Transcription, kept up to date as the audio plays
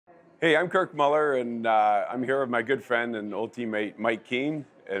Hey, I'm Kirk Muller, and I'm here with my good friend and old teammate, Mike Keane,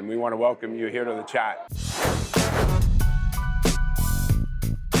 and we want to welcome you here to the chat.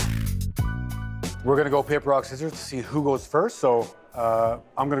 We're going to go paper, rock, scissors to see who goes first. So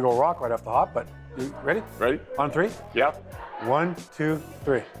I'm going to go rock right off the hop, but you ready? Ready? On three? Yeah. 1, 2,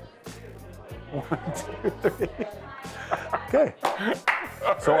 3. 1, 2, 3. Okay.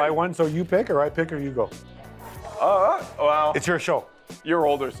 So I won, so you pick, or I pick, or you go? Well, It's your show. you're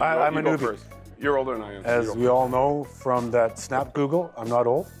older, so I'm a you go newbie. first. You're older than I am. As You go we all know from that Snap Google, I'm not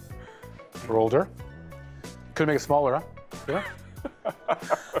old. We're older. Could make it smaller, huh? Yeah.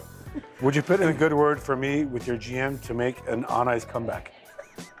 Would you put in a good word for me with your GM to make an on-ice comeback?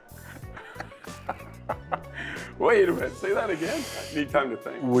 Wait a minute, say that again? I need time to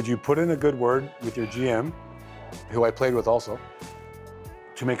think. Would you put in a good word with your GM, who I played with also,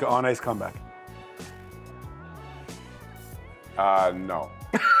 to make an on-ice comeback? No.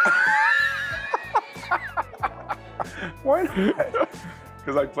 Why not?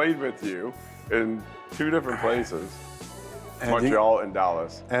 Because I played with you in two different places, And Montreal and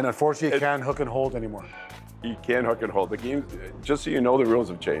Dallas. And unfortunately, you can't hook and hold anymore. You can't hook and hold. The game, just so you know, the rules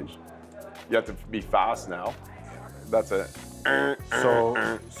have changed. You have to be fast now. That's it.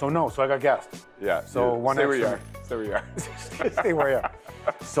 So no, so I got gassed. Yeah. So one stay where you extra. are. Stay where you are. Stay where you are.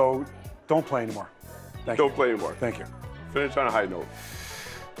 So don't play anymore. Thank you. Don't play anymore. Thank you. Finish on a high note.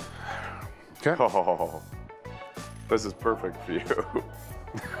 Okay. Oh, this is perfect for you.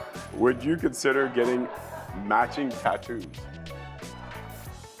 Would you consider getting matching tattoos?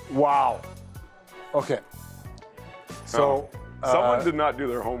 Wow. Okay. So Someone did not do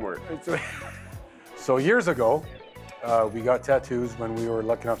their homework. So years ago, we got tattoos when we were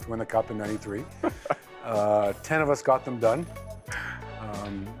lucky enough to win the cup in '93. 10 of us got them done.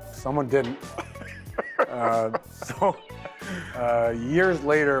 Someone didn't. Years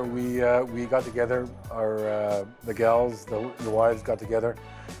later, we got together. The gals, the wives got together.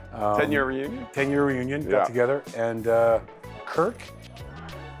 10-year reunion? 10-year reunion, Yeah. got together, and Kirk,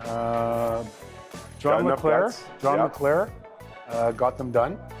 John enough LeClaire, guts? John Yeah. LeClaire got them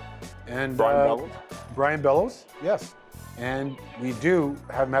done, and Brian Bellows? Brian Bellows, yes, and we do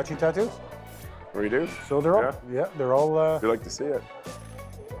have matching tattoos. We do? So they're all, they're all. We'd like to see it.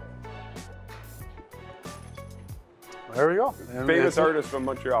 There we go. And Famous that's it. artist from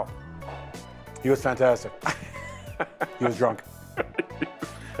Montreal. He was fantastic. He was drunk.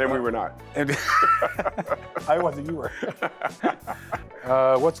 And we were not. And I wasn't, you were.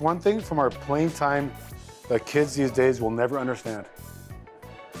 What's one thing from our playing time that kids these days will never understand?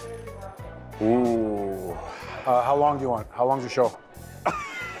 Ooh. How long do you want? How long's the show?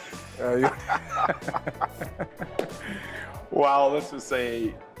 Well, let's just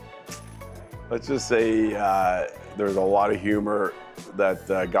say there's a lot of humor that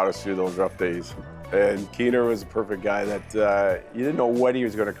got us through those rough days. And Keane was a perfect guy that you didn't know what he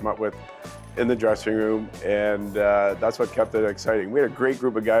was going to come up with in the dressing room, and that's what kept it exciting. We had a great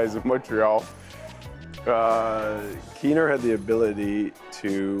group of guys in Montreal. Keener had the ability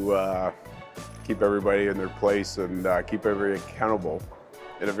to keep everybody in their place and keep everybody accountable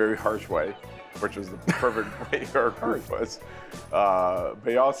in a very harsh way, which was the perfect way our group was. But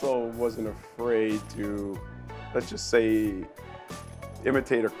he also wasn't afraid to, let's just say,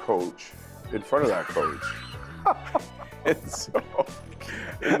 imitate a coach in front of that coach. And so,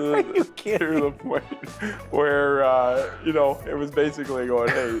 to the point where, it was basically going,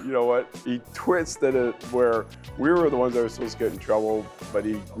 hey, you know what? He twisted it where we were the ones that were supposed to get in trouble, but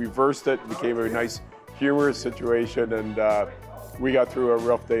he reversed it, became a nice, humorous situation, and we got through a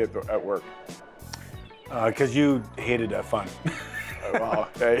rough day at work. Because you hated that fun. Well,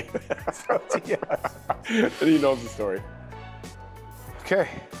 hey. Yes. And he knows the story. Okay.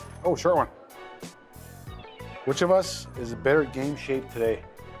 Oh, short one. Which of us is better at game shape today?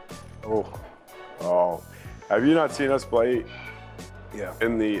 Oh. Have you not seen us play Yeah.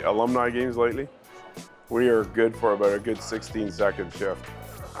 in the alumni games lately? We are good for about a good 16-second shift.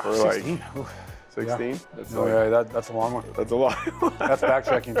 We're 16. like 16? That's Oh, yeah, that's a long one. That's a lot. That's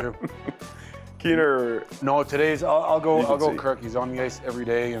backtracking too. Keener, No, today's I'll You go can see. Kirk. He's on the ice every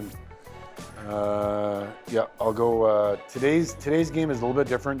day, and yeah, I'll go. Today's game is a little bit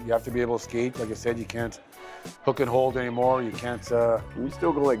different. You have to be able to skate. Like I said, you can't hook and hold anymore. You can't. can you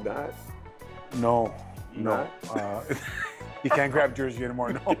still go like that? No. You can't grab jersey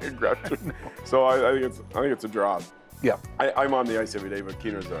anymore. No. So I think it's a draw. Yeah. I'm on the ice every day, but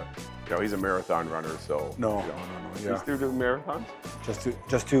Keener's he's a marathon runner, so No. You Yeah. still do marathons?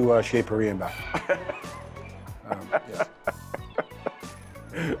 Just to shape Paris and back. Yeah.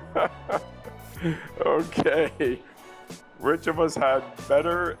 Okay. Which of us had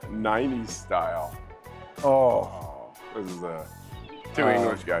better 90s style? Oh, This is two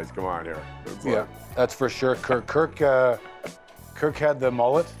English guys. Come on here. yeah, that's for sure. Kirk had the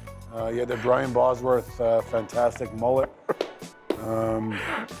mullet. He had the Brian Bosworth fantastic mullet.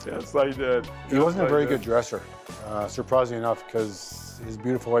 Yes, I did. He wasn't a very good dresser, surprisingly enough, because his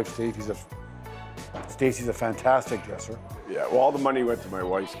beautiful wife Stacey's a fantastic dresser. Yeah, well, all the money went to my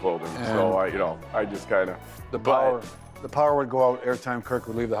wife's clothing, so I just kind of the power would go out every time Kirk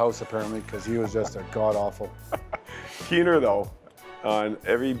would leave the house, apparently, because he was just a god awful. Keener, though, on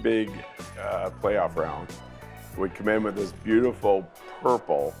every big playoff round, would come in with this beautiful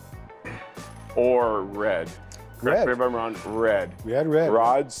purple or red. Red. Remember on red. We had red.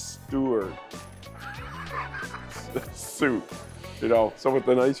 Rod Stewart suit. You know, so with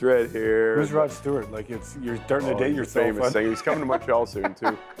the nice red hair. Who's Rod Stewart? Like you're starting to date yourself. Famous thing. He's coming to Montreal soon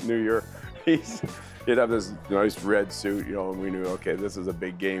too. New Year. He'd have this nice red suit, you know, and we knew, okay, this is a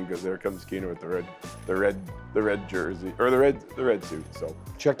big game because there comes Keane with the red jersey or the red suit. So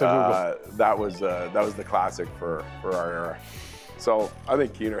check the Google. That was the classic for our era. So I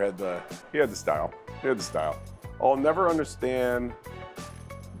think Keener had the style. He had the style. I'll never understand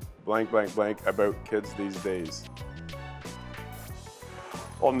blank about kids these days.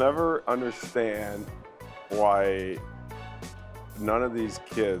 I'll never understand why none of these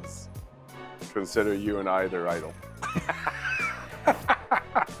kids consider you and I their idol.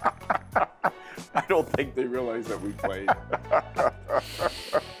 I don't think they realize that we played.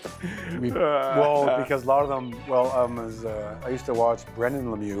 Well, because a lot of them, I used to watch Brendan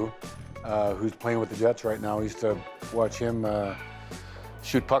Lemieux, who's playing with the Jets right now. I used to watch him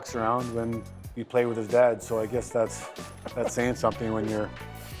shoot pucks around when he played with his dad. So I guess that's saying something when you're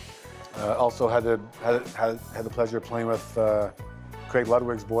also had the pleasure of playing with Craig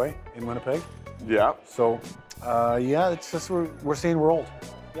Ludwig's boy in Winnipeg. Yeah. So yeah, it's just we're saying we're old.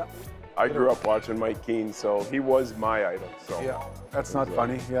 Yeah. I grew up watching Mike Keane, so he was my idol. So yeah, that's not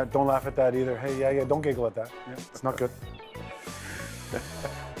funny. Yeah, don't laugh at that either. Hey, yeah, don't giggle at that. Yeah, it's not good.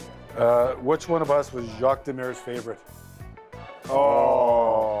 Which one of us was Jacques Demir's favorite?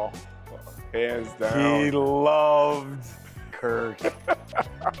 Oh, hands down. He loved Kirk.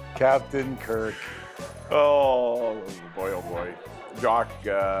 Captain Kirk. Oh boy. Jacques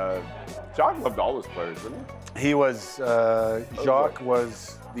loved all his players, didn't he? He was, Jacques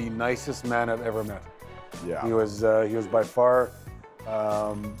was the nicest man I've ever met. Yeah. He was by far,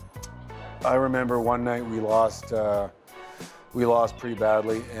 I remember one night we lost pretty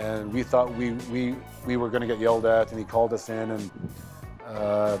badly, and we thought we were going to get yelled at, and he called us in and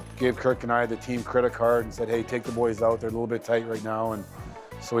gave Kirk and I the team credit card and said, hey, take the boys out. They're a little bit tight right now. And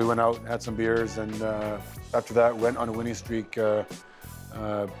so we went out and had some beers, and after that went on a winning streak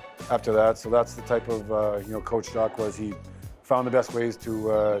after that. So that's the type of Coach Jacques was. He found the best ways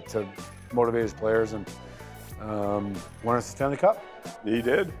to motivate his players and won us the Stanley Cup. He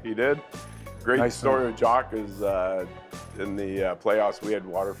did. Great Nice story of Jacques is in the playoffs, we had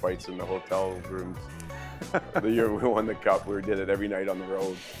water fights in the hotel rooms. The year we won the cup, we did it every night on the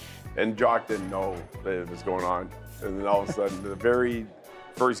road. And Jacques didn't know that it was going on. And then all of a sudden, the very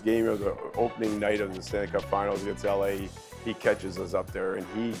first game of the opening night of the Stanley Cup Finals against LA, he catches us up there and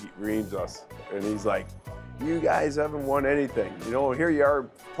he reams us. And he's like, you guys haven't won anything. You know, here you are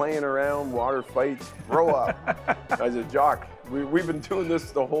playing around, water fights, grow up. I said, Jacques, we've been doing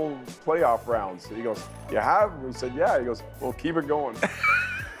this the whole playoff rounds. So he goes, you have? We said, yeah. He goes, well, keep it going.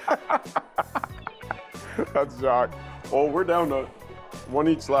 That's Jacques. Oh, we're down to one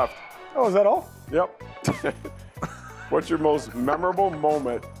each left. Oh, is that all? Yep. What's your most memorable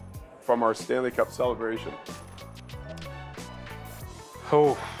moment from our Stanley Cup celebration?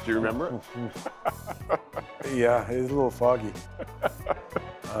 Oh. Do you remember it? Yeah, it's a little foggy.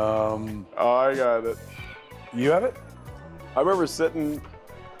 Oh, I got it. You have it? I remember sitting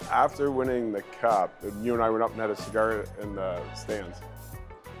after winning the cup, and you and I went up and had a cigar in the stands.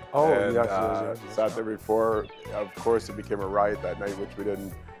 Oh, and, yes. Sat there before. Of course, it became a riot that night, which we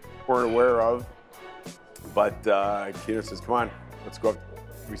weren't aware of. But Keane says, "Come on, let's go up."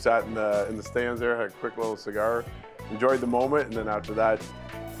 We sat in the stands there, had a quick little cigar, enjoyed the moment, and then after that,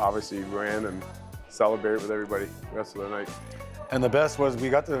 obviously ran and celebrated with everybody the rest of the night. And the best was we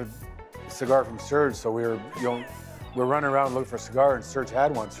got the cigar from Serge, so we were running around looking for a cigar, and Serge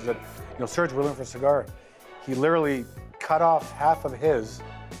had one. So he said, Serge, we're looking for a cigar. He literally cut off half of his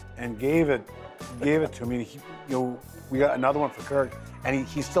and gave it to me. We got another one for Kirk, and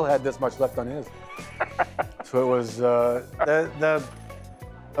he still had this much left on his. So it was a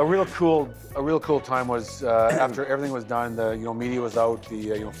real cool time was after everything was done. The media was out,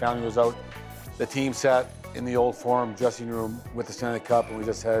 the family was out. The team sat in the old Forum dressing room with the Stanley Cup, and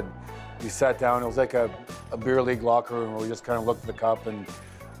we sat down. It was like a beer league locker room where we just kind of looked at the cup, and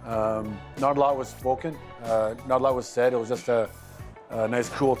not a lot was spoken, not a lot was said. It was just a nice,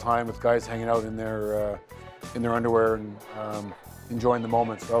 cool time with guys hanging out in their underwear and enjoying the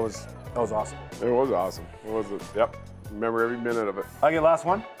moment. So that was awesome. It was awesome. It was. Yep. Remember every minute of it. I get last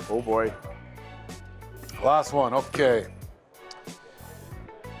one. Oh boy. Last one. Okay.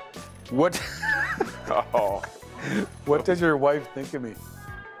 What? Oh. What does your wife think of me?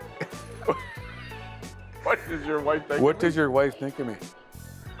 What does your wife think? What does your wife think of me?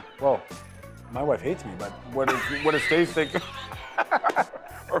 Well, my wife hates me, but what does Stace think?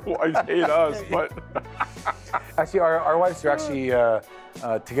 Our wives hate us, but actually, our wives are actually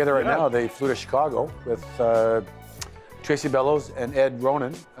together right now. They flew to Chicago with Tracy Bellows and Ed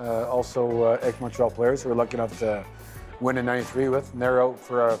Ronan, also ex-Montreal players who were lucky enough to win in '93 with, and they're out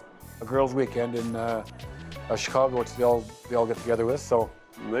for a girls' weekend in Chicago, which they all get together with. So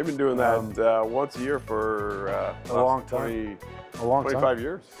they've been doing that once a year for a long time. 25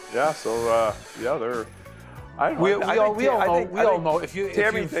 years. Yeah. So yeah, they're. I don't know. We all know. If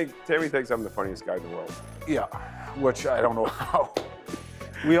Tammy thinks I'm the funniest guy in the world. Yeah, which I don't know how.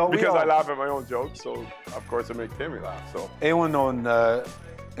 Because I laugh at my own jokes, so of course I make Tammy laugh. So anyone that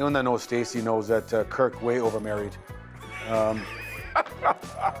knows Stacey knows that Kirk way overmarried.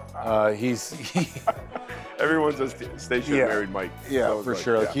 Everyone says Stacey married Mike. Yeah, so for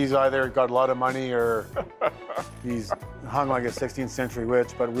sure. Like he's either got a lot of money or he's hung like a 16th century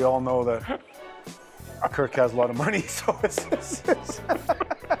witch. But we all know that Kirk has a lot of money, so it's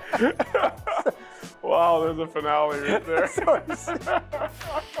wow, there's a finale right there.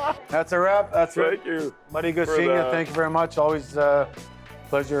 That's a wrap. That's it. Thank you. Buddy, good seeing you. Thank you very much. Always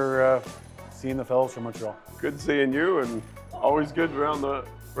pleasure seeing the fellows from Montreal. Good seeing you, and always good around the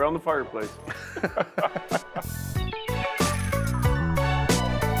fireplace.